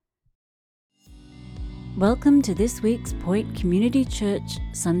Welcome to this week's Point Community Church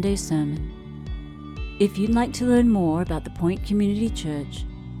Sunday Sermon. If you'd like to learn more about the Point Community Church,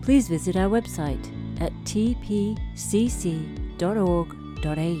 please visit our website at tpcc.org.au.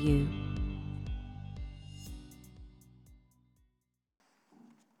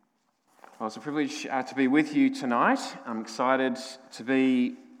 Well, it's a privilege to be with you tonight. I'm excited to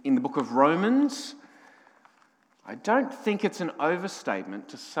be in the book of Romans. I don't think it's an overstatement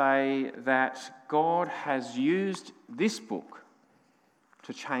to say that God has used this book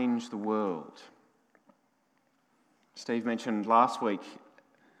to change the world. Steve mentioned last week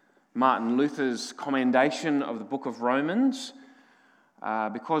Martin Luther's commendation of the book of Romans,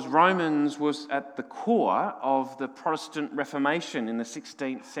 because Romans was at the core of the Protestant Reformation in the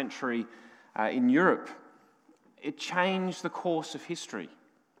 16th century in Europe. It changed the course of history.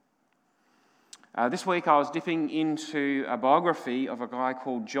 This week I was dipping into a biography of a guy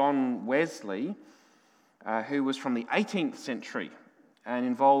called John Wesley, who was from the 18th century and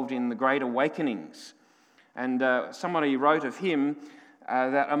involved in the Great Awakenings. And somebody wrote of him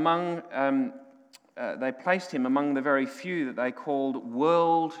that they placed him among the very few that they called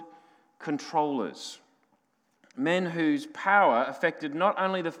world controllers, men whose power affected not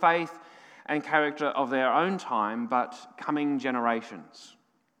only the faith and character of their own time, but coming generations.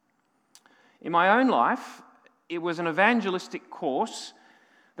 In my own life, it was an evangelistic course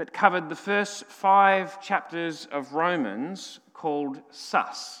that covered the first 5 chapters of Romans called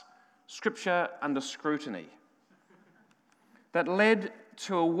SUS, Scripture Under Scrutiny, that led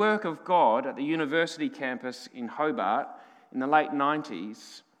to a work of God at the university campus in Hobart in the late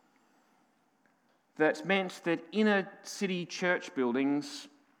 90s that meant that inner city church buildings,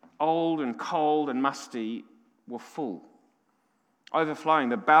 old and cold and musty, were full. Overflowing.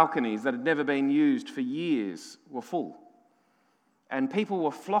 The balconies that had never been used for years were full. And people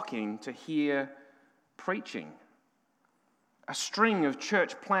were flocking to hear preaching. A string of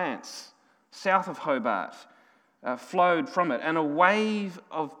church plants south of Hobart flowed from it, and a wave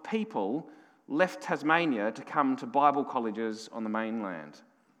of people left Tasmania to come to Bible colleges on the mainland.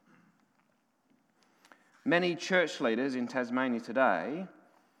 Many church leaders in Tasmania today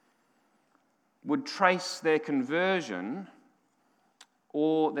would trace their conversion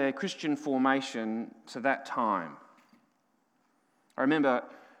or their Christian formation to that time. I remember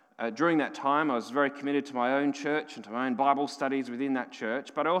during that time I was very committed to my own church and to my own Bible studies within that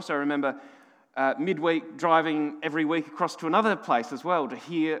church, but I also remember midweek driving every week across to another place as well to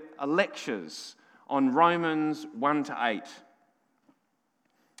hear lectures on Romans 1 to 8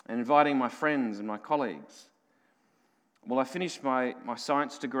 and inviting my friends and my colleagues. Well, I finished my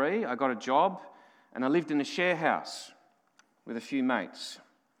science degree, I got a job, and I lived in a share house with a few mates.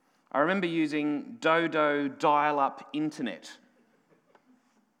 I remember using Dodo dial-up internet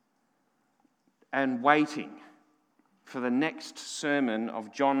and waiting for the next sermon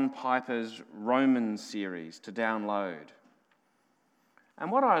of John Piper's Romans series to download.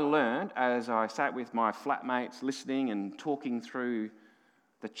 And what I learned as I sat with my flatmates listening and talking through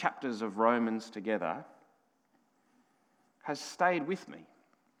the chapters of Romans together has stayed with me.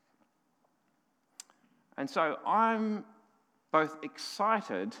 And so I'm both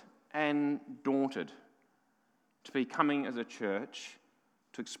excited and daunted to be coming as a church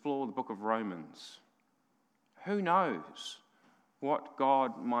to explore the book of Romans. Who knows what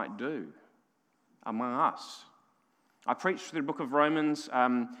God might do among us? I preached through the book of Romans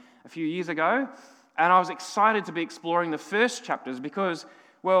a few years ago, and I was excited to be exploring the first chapters because,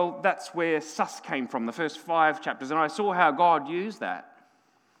 well, that's where SUS came from, the first 5 chapters, and I saw how God used that.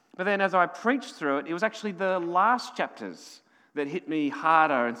 But then as I preached through it, it was actually the last chapters that hit me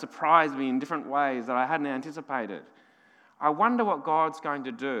harder and surprised me in different ways that I hadn't anticipated. I wonder what God's going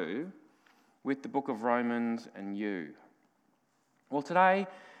to do with the book of Romans and you. Well, today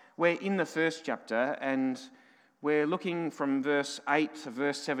we're in the first chapter and we're looking from verse 8 to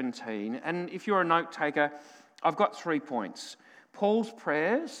verse 17. And if you're a note taker, I've got 3 points: Paul's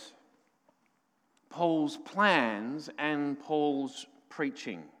prayers, Paul's plans, and Paul's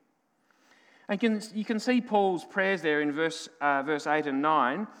preaching. And you can see Paul's prayers there in verse 8 and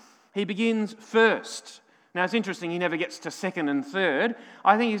 9. He begins first. Now it's interesting, he never gets to second and third.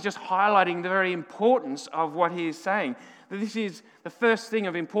 I think he's just highlighting the very importance of what he is saying. That this is the first thing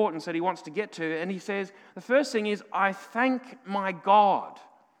of importance that he wants to get to. And he says, the first thing is, I thank my God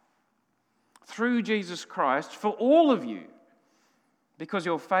through Jesus Christ for all of you, because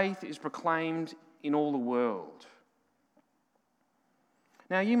your faith is proclaimed in all the world.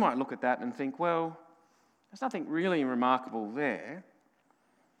 Now, you might look at that and think, well, there's nothing really remarkable there.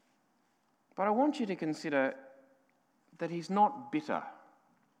 But I want you to consider that he's not bitter.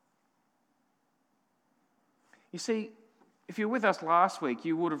 You see, if you were with us last week,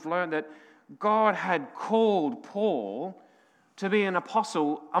 you would have learned that God had called Paul to be an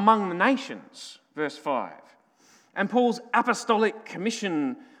apostle among the nations, verse 5. And Paul's apostolic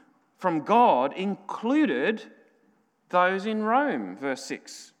commission from God included those in Rome, verse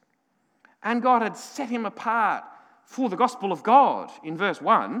 6. And God had set him apart for the gospel of God, in verse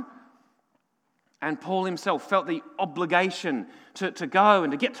 1. And Paul himself felt the obligation to go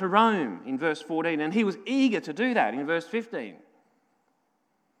and to get to Rome, in verse 14. And he was eager to do that, in verse 15.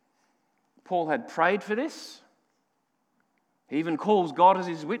 Paul had prayed for this. He even calls God as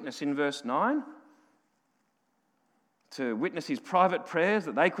his witness in verse 9 to witness his private prayers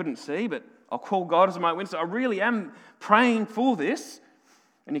that they couldn't see, but I'll call God as my witness. I really am praying for this.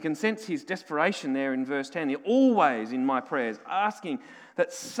 And you can sense his desperation there in verse 10. He always in my prayers asking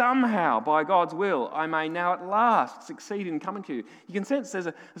that somehow by God's will I may now at last succeed in coming to you. You can sense there's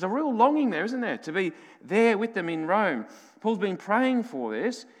a real longing there, isn't there, to be there with them in Rome. Paul's been praying for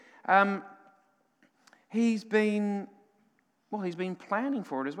this. He's been planning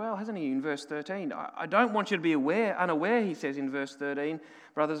for it as well, hasn't he, in verse 13? I don't want you to be unaware, he says in verse 13,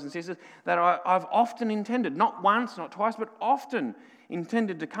 brothers and sisters, that I've often intended, not once, not twice, but often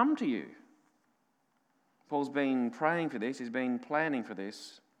intended to come to you. Paul's been praying for this, he's been planning for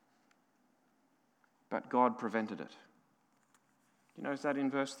this, but God prevented it. You notice that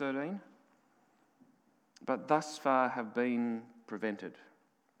in verse 13? But thus far have been prevented.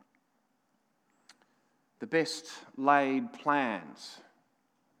 The best laid plans,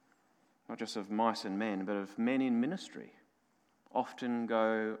 not just of mice and men, but of men in ministry, often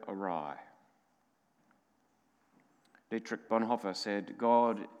go awry. Dietrich Bonhoeffer said,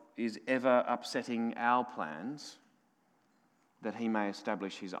 God is ever upsetting our plans that he may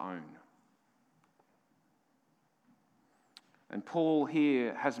establish his own. And Paul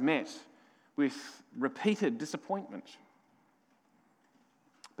here has met with repeated disappointment.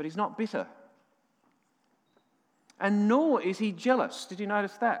 But he's not bitter. And nor is he jealous. Did you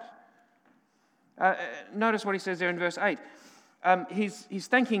notice that? Notice what he says there in verse 8. He's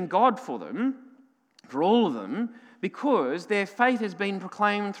thanking God for them, for all of them, because their faith has been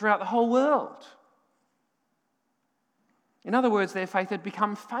proclaimed throughout the whole world. In other words, their faith had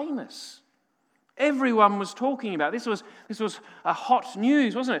become famous. Everyone was talking about it. This was a hot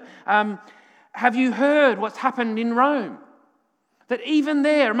news, wasn't it? Have you heard what's happened in Rome? That even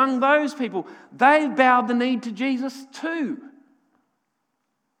there, among those people, they bowed the knee to Jesus too.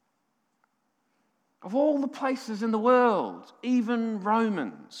 Of all the places in the world, even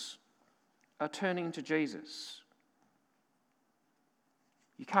Romans are turning to Jesus.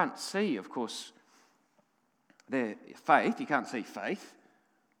 You can't see, of course, their faith. You can't see faith.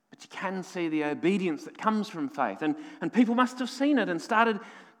 But you can see the obedience that comes from faith. And people must have seen it and started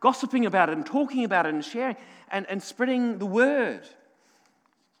gossiping about it and talking about it and sharing and spreading the word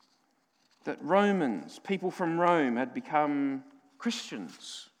that Romans, people from Rome, had become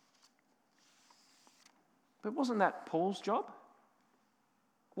Christians. But wasn't that Paul's job?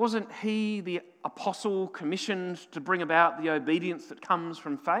 Wasn't he the apostle commissioned to bring about the obedience that comes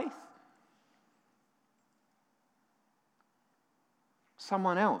from faith?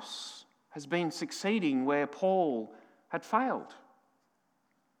 Someone else has been succeeding where Paul had failed.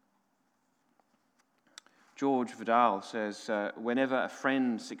 George Vidal says, whenever a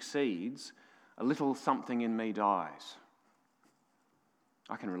friend succeeds, a little something in me dies.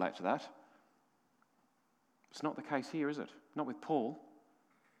 I can relate to that. It's not the case here, is it? Not with Paul.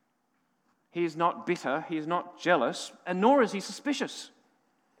 He is not bitter, he is not jealous, and nor is he suspicious.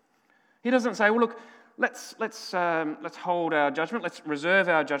 He doesn't say, well, look, let's hold our judgment, let's reserve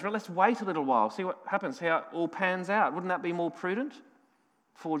our judgment, let's wait a little while, see what happens, how it all pans out. Wouldn't that be more prudent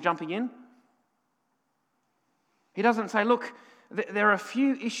before jumping in? He doesn't say, look, there are a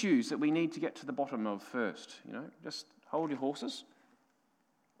few issues that we need to get to the bottom of first. Just hold your horses.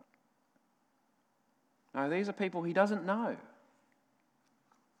 No, these are people he doesn't know.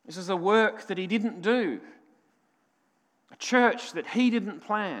 This is a work that he didn't do, a church that he didn't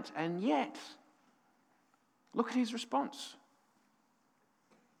plant, and yet, look at his response.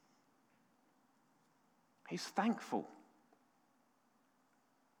 He's thankful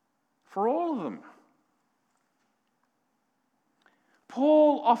for all of them.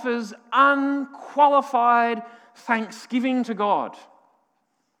 Paul offers unqualified thanksgiving to God.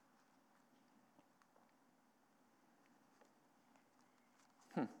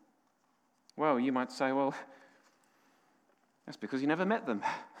 Well, you might say, well, that's because you never met them.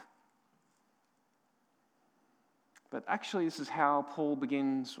 But actually, this is how Paul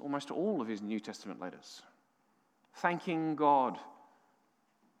begins almost all of his New Testament letters. Thanking God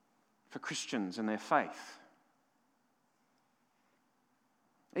for Christians and their faith.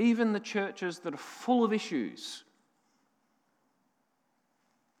 even the churches that are full of issues.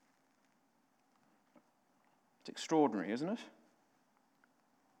 It's extraordinary, isn't it?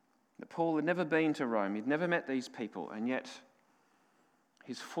 That Paul had never been to Rome, he'd never met these people, and yet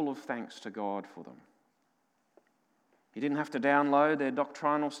he's full of thanks to God for them. He didn't have to download their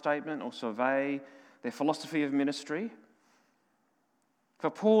doctrinal statement or survey their philosophy of ministry. For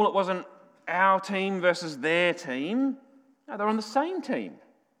Paul, it wasn't our team versus their team. No, they're on the same team.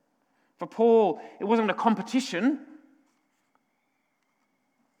 For Paul, it wasn't a competition.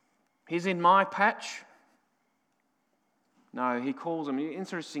 He's in my patch. No, he calls them.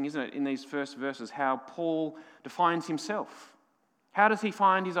 Interesting, isn't it, in these first verses, how Paul defines himself. How does he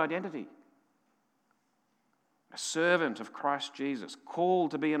find his identity? A servant of Christ Jesus,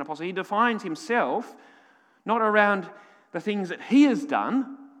 called to be an apostle. He defines himself not around the things that he has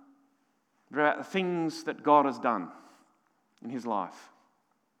done, but about the things that God has done in his life.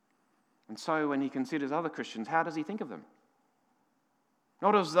 And so when he considers other Christians, how does he think of them?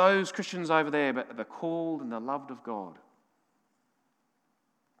 Not as those Christians over there, but the called and the loved of God.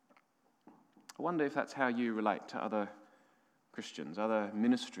 I wonder if that's how you relate to other Christians, other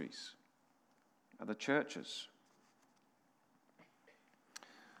ministries, other churches.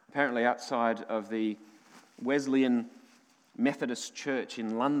 Apparently, outside of the Wesleyan Methodist Church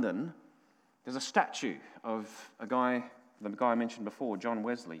in London, there's a statue of the guy I mentioned before, John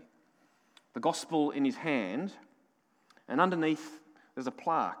Wesley. The gospel in his hand, and underneath there's a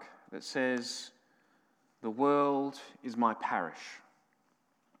plaque that says, "The world is my parish."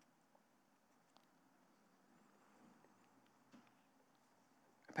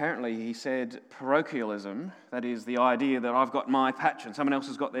 Apparently, he said parochialism, that is the idea that I've got my patch and someone else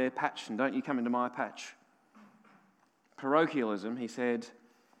has got their patch and don't you come into my patch. Parochialism, he said,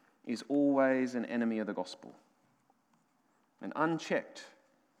 is always an enemy of the gospel. And unchecked,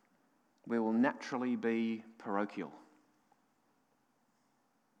 we will naturally be parochial.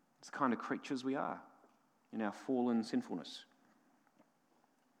 It's the kind of creatures we are in our fallen sinfulness.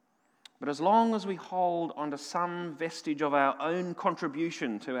 But as long as we hold onto some vestige of our own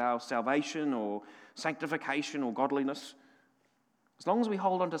contribution to our salvation or sanctification or godliness, as long as we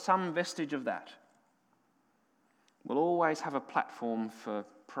hold onto some vestige of that, we'll always have a platform for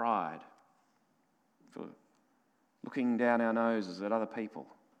pride, for looking down our noses at other people,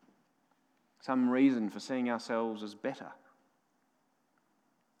 some reason for seeing ourselves as better.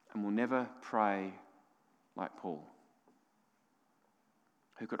 And we'll never pray like Paul,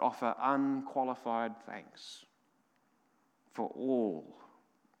 who could offer unqualified thanks for all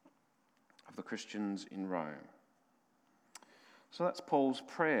of the Christians in Rome. So that's Paul's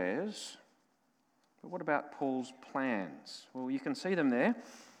prayers. But what about Paul's plans? Well, you can see them there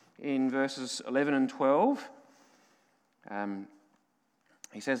in verses 11 and 12.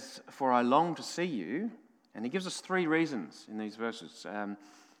 He says, "For I long to see you," and he gives us three reasons in these verses.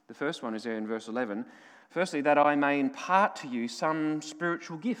 The first one is there in verse 11. Firstly, that I may impart to you some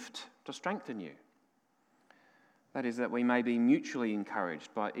spiritual gift to strengthen you. That is, that we may be mutually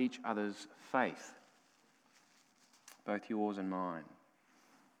encouraged by each other's faith, both yours and mine.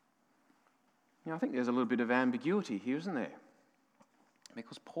 I think there's a little bit of ambiguity here, isn't there?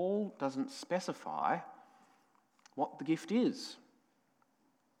 Because Paul doesn't specify what the gift is.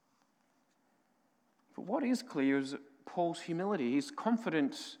 But what is clear is Paul's humility. He's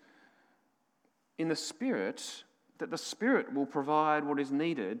confident in the Spirit, that the Spirit will provide what is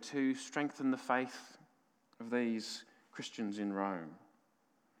needed to strengthen the faith of these Christians in Rome.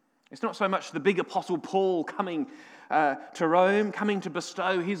 It's not so much the big apostle Paul coming to Rome, coming to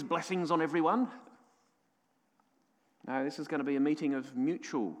bestow his blessings on everyone. No, this is going to be a meeting of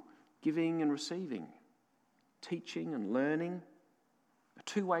mutual giving and receiving, teaching and learning, a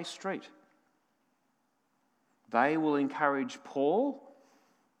two-way street. They will encourage Paul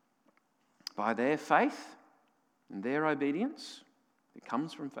by their faith and their obedience that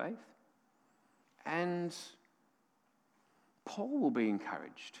comes from faith. And Paul will be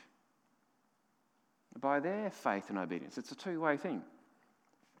encouraged by their faith and obedience. It's a two-way thing.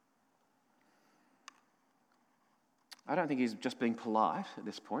 I don't think he's just being polite at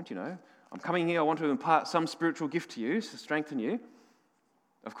this point, I'm coming here, I want to impart some spiritual gift to you to strengthen you.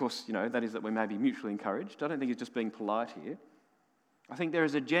 Of course, that is that we may be mutually encouraged. I don't think he's just being polite here. I think there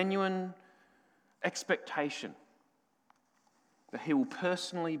is a genuine expectation that he will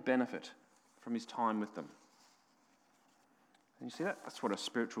personally benefit from his time with them. And you see that? That's what a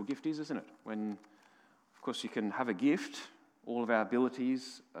spiritual gift is, isn't it? When, of course, you can have a gift. All of our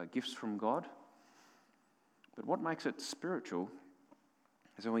abilities are gifts from God. But what makes it spiritual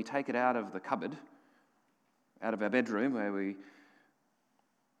is when we take it out of the cupboard, out of our bedroom where we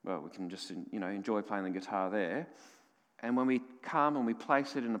well, we can just enjoy playing the guitar there. And when we come and we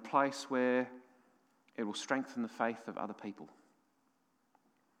place it in a place where it will strengthen the faith of other people.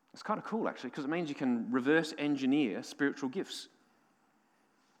 It's kind of cool, actually, because it means you can reverse engineer spiritual gifts.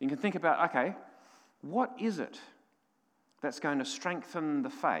 You can think about, okay, what is it that's going to strengthen the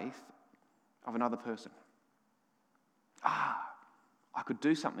faith of another person? I could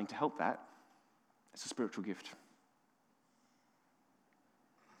do something to help that. It's a spiritual gift.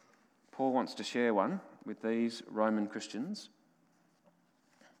 Paul wants to share one with these Roman Christians.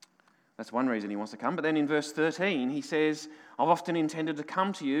 That's one reason he wants to come. But then in verse 13, he says, I've often intended to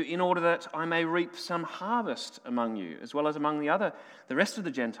come to you in order that I may reap some harvest among you, as well as among the rest of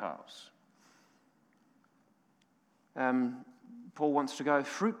the Gentiles. Paul wants to go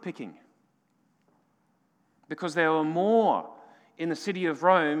fruit picking, because there were more in the city of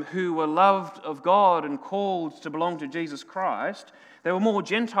Rome who were loved of God and called to belong to Jesus Christ. There were more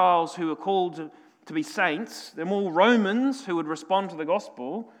Gentiles who were called to be saints. There were more Romans who would respond to the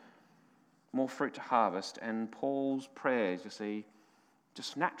gospel. More fruit to harvest. And Paul's prayers, you see,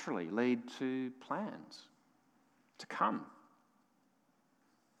 just naturally lead to plans to come,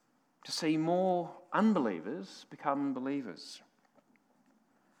 to see more unbelievers become believers.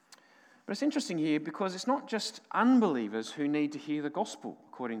 But it's interesting here because it's not just unbelievers who need to hear the gospel,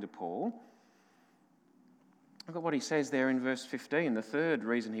 according to Paul. Look at what he says there in verse 15, the third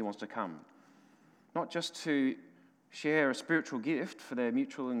reason he wants to come. Not just to share a spiritual gift for their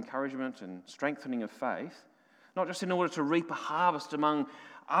mutual encouragement and strengthening of faith, not just in order to reap a harvest among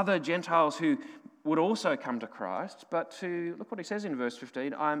other Gentiles who would also come to Christ, but to, look what he says in verse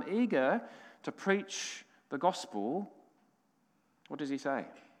 15, I am eager to preach the gospel. What does he say?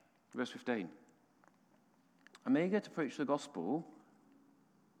 Verse 15. I'm eager to preach the gospel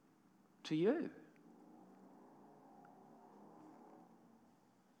to you.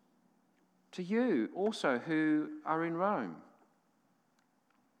 To you also who are in Rome.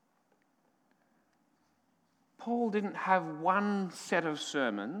 Paul didn't have one set of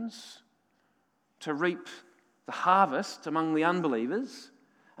sermons to reap the harvest among the unbelievers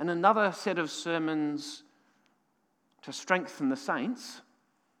and another set of sermons to strengthen the saints,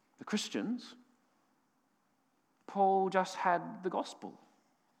 the Christians. Paul just had the gospel.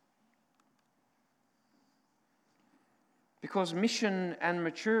 Because mission and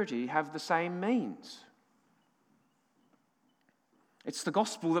maturity have the same means. It's the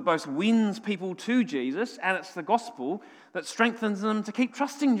gospel that both wins people to Jesus, and it's the gospel that strengthens them to keep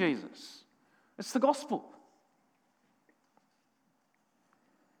trusting Jesus. It's the gospel.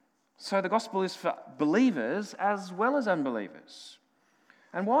 So the gospel is for believers as well as unbelievers.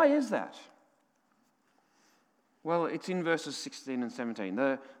 And why is that? Well, it's in verses 16 and 17,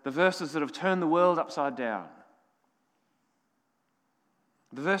 the verses that have turned the world upside down.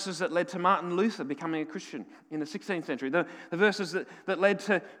 The verses that led to Martin Luther becoming a Christian in the 16th century. The verses that led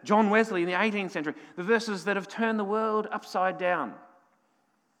to John Wesley in the 18th century. The verses that have turned the world upside down.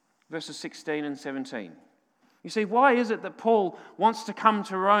 Verses 16 and 17. You see, why is it that Paul wants to come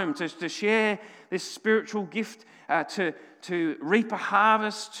to Rome to share this spiritual gift, to reap a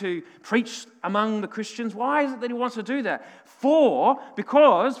harvest, to preach among the Christians? Why is it that he wants to do that?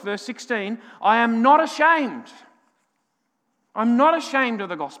 Because, verse 16, I am not ashamed. I'm not ashamed of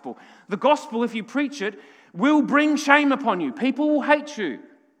the gospel. The gospel, if you preach it, will bring shame upon you. People will hate you.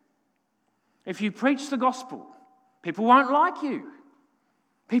 If you preach the gospel, people won't like you.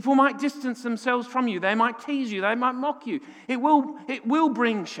 People might distance themselves from you. They might tease you. They might mock you. It will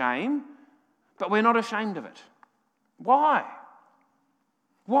bring shame, but we're not ashamed of it. Why?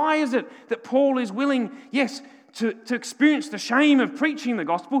 Why is it that Paul is willing, yes, to experience the shame of preaching the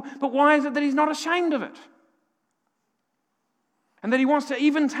gospel, but why is it that he's not ashamed of it? And that he wants to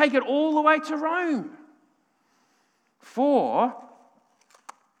even take it all the way to Rome. For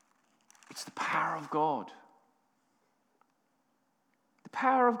it's the power of God. The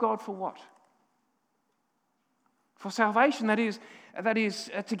power of God for what? For salvation, that is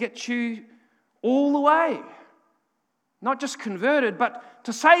to get you all the way. Not just converted, but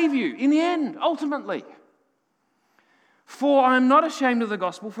to save you in the end, ultimately. For I am not ashamed of the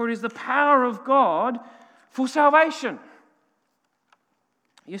gospel, for it is the power of God for salvation.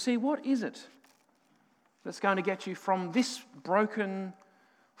 You see, what is it that's going to get you from this broken,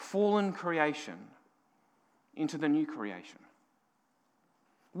 fallen creation into the new creation?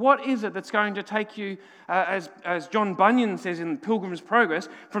 What is it that's going to take you, as John Bunyan says in Pilgrim's Progress,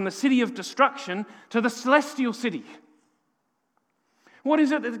 from the city of destruction to the celestial city? What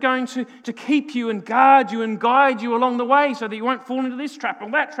is it that's going to keep you and guard you and guide you along the way so that you won't fall into this trap or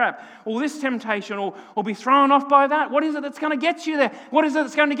that trap or this temptation or be thrown off by that? What is it that's going to get you there? What is it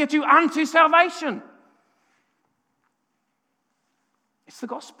that's going to get you unto salvation? It's the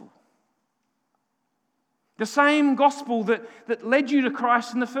gospel. The same gospel that led you to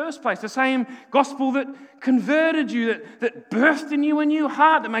Christ in the first place. The same gospel that converted you, that birthed in you a new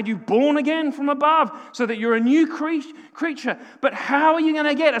heart, that made you born again from above so that you're a new creature. But how are you going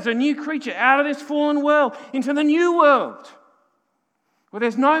to get as a new creature out of this fallen world into the new world? Where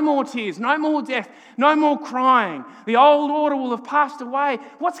there's no more tears, no more death, no more crying. The old order will have passed away.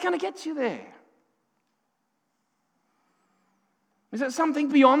 What's going to get you there? Is it something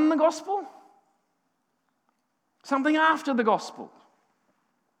beyond the gospel? Something after the gospel?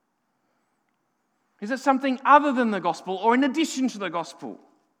 Is it something other than the gospel or in addition to the gospel?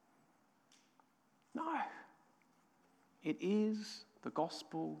 No. It is the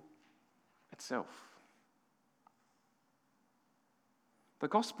gospel itself. The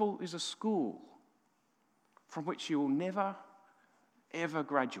gospel is a school from which you will never, ever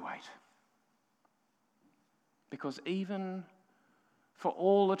graduate. Because even for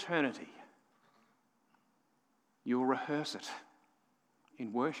all eternity, you'll rehearse it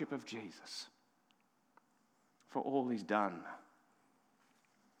in worship of Jesus for all he's done.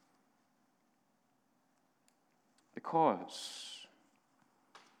 Because,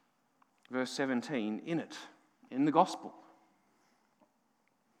 verse 17, in the gospel,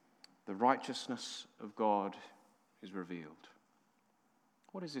 the righteousness of God is revealed.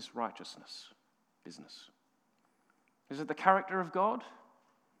 What is this righteousness business? Is it the character of God?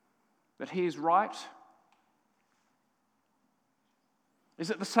 That he is right? Is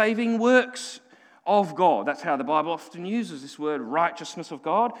it the saving works of God? That's how the Bible often uses this word righteousness of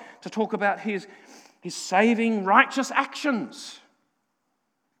God to talk about his saving righteous actions.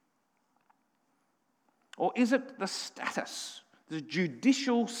 Or is it the status, the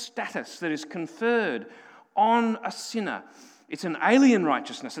judicial status that is conferred on a sinner? It's an alien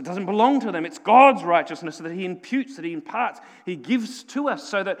righteousness. It doesn't belong to them. It's God's righteousness that he imputes, that he imparts, he gives to us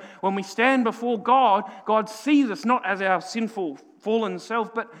so that when we stand before God, God sees us not as our sinful, fallen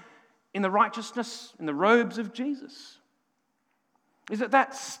self, but in the righteousness, in the robes of Jesus. Is it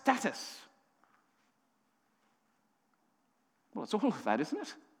that status? Well, it's all of that, isn't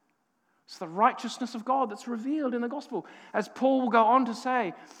it? It's the righteousness of God that's revealed in the gospel. As Paul will go on to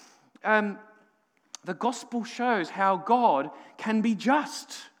say, the gospel shows how God can be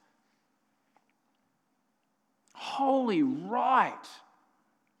just, holy, right,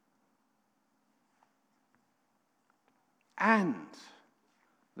 and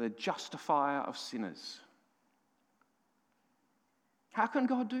the justifier of sinners. How can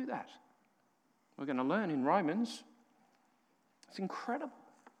God do that? We're going to learn in Romans. It's incredible,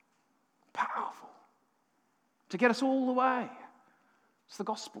 powerful, to get us all the way. It's the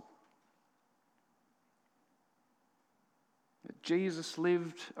gospel. That Jesus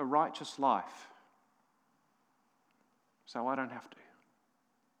lived a righteous life, so I don't have to.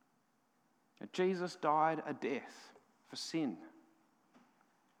 That Jesus died a death for sin,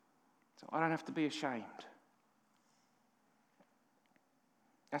 so I don't have to be ashamed.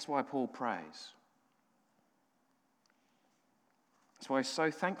 That's why Paul prays. That's why he's so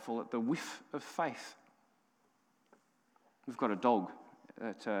thankful at the whiff of faith. We've got a dog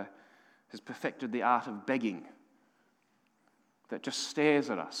that has perfected the art of begging, that just stares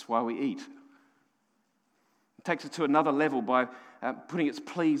at us while we eat. It takes it to another level by putting its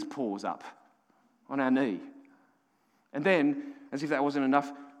please paws up on our knee. And then, as if that wasn't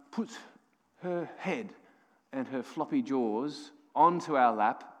enough, puts her head and her floppy jaws onto our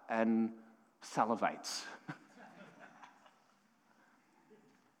lap and salivates.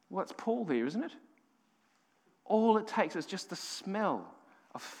 Well, it's Paul here, isn't it? All it takes is just the smell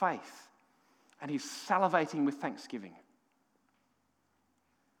of faith, and he's salivating with thanksgiving.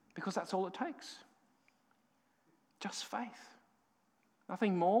 Because that's all it takes. Just faith.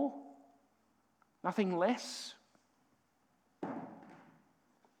 Nothing more, nothing less.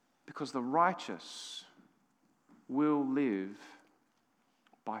 Because the righteous will live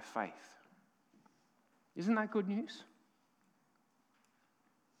by faith. Isn't that good news?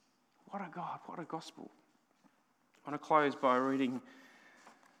 What a God, what a gospel. I want to close by reading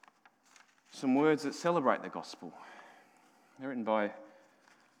some words that celebrate the gospel. They're written by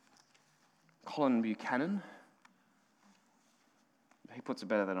Colin Buchanan. He puts it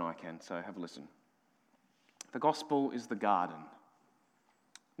better than I can, so have a listen. The gospel is the garden,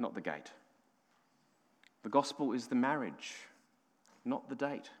 not the gate. The gospel is the marriage, not the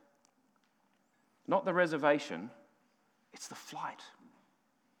date. Not the reservation, it's the flight.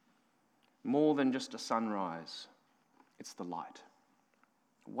 More than just a sunrise, it's the light.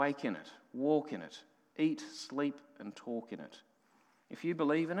 Wake in it, walk in it, eat, sleep, and talk in it. If you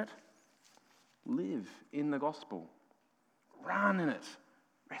believe in it, live in the gospel. Run in it,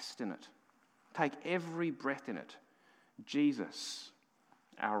 rest in it. Take every breath in it. Jesus,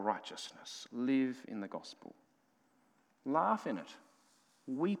 our righteousness. Live in the gospel. Laugh in it,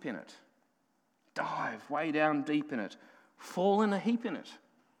 weep in it, dive way down deep in it, fall in a heap in it.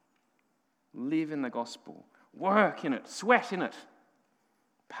 Live in the gospel. Work in it, sweat in it,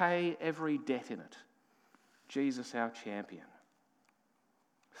 pay every debt in it. Jesus, our champion.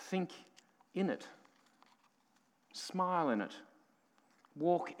 Think in it, smile in it,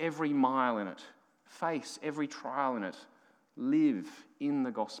 walk every mile in it, face every trial in it, live in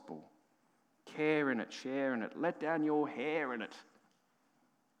the gospel. Care in it, share in it, let down your hair in it.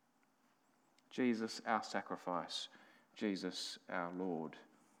 Jesus, our sacrifice. Jesus, our Lord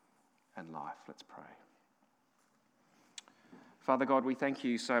and life. Let's pray. Father God, we thank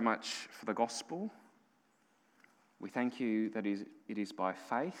you so much for the gospel. We thank you that it is by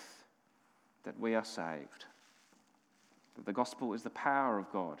faith that we are saved. That the gospel is the power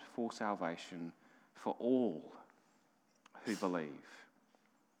of God for salvation for all who believe.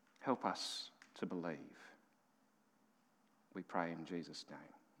 Help us to believe. We pray in Jesus' name.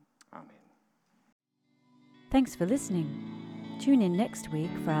 Amen. Thanks for listening. Tune in next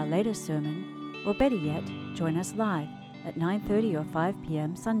week for our latest sermon, or better yet, join us live at 9:30 or 5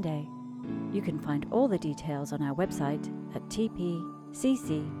 p.m. Sunday. You can find all the details on our website at tpcc.org.au.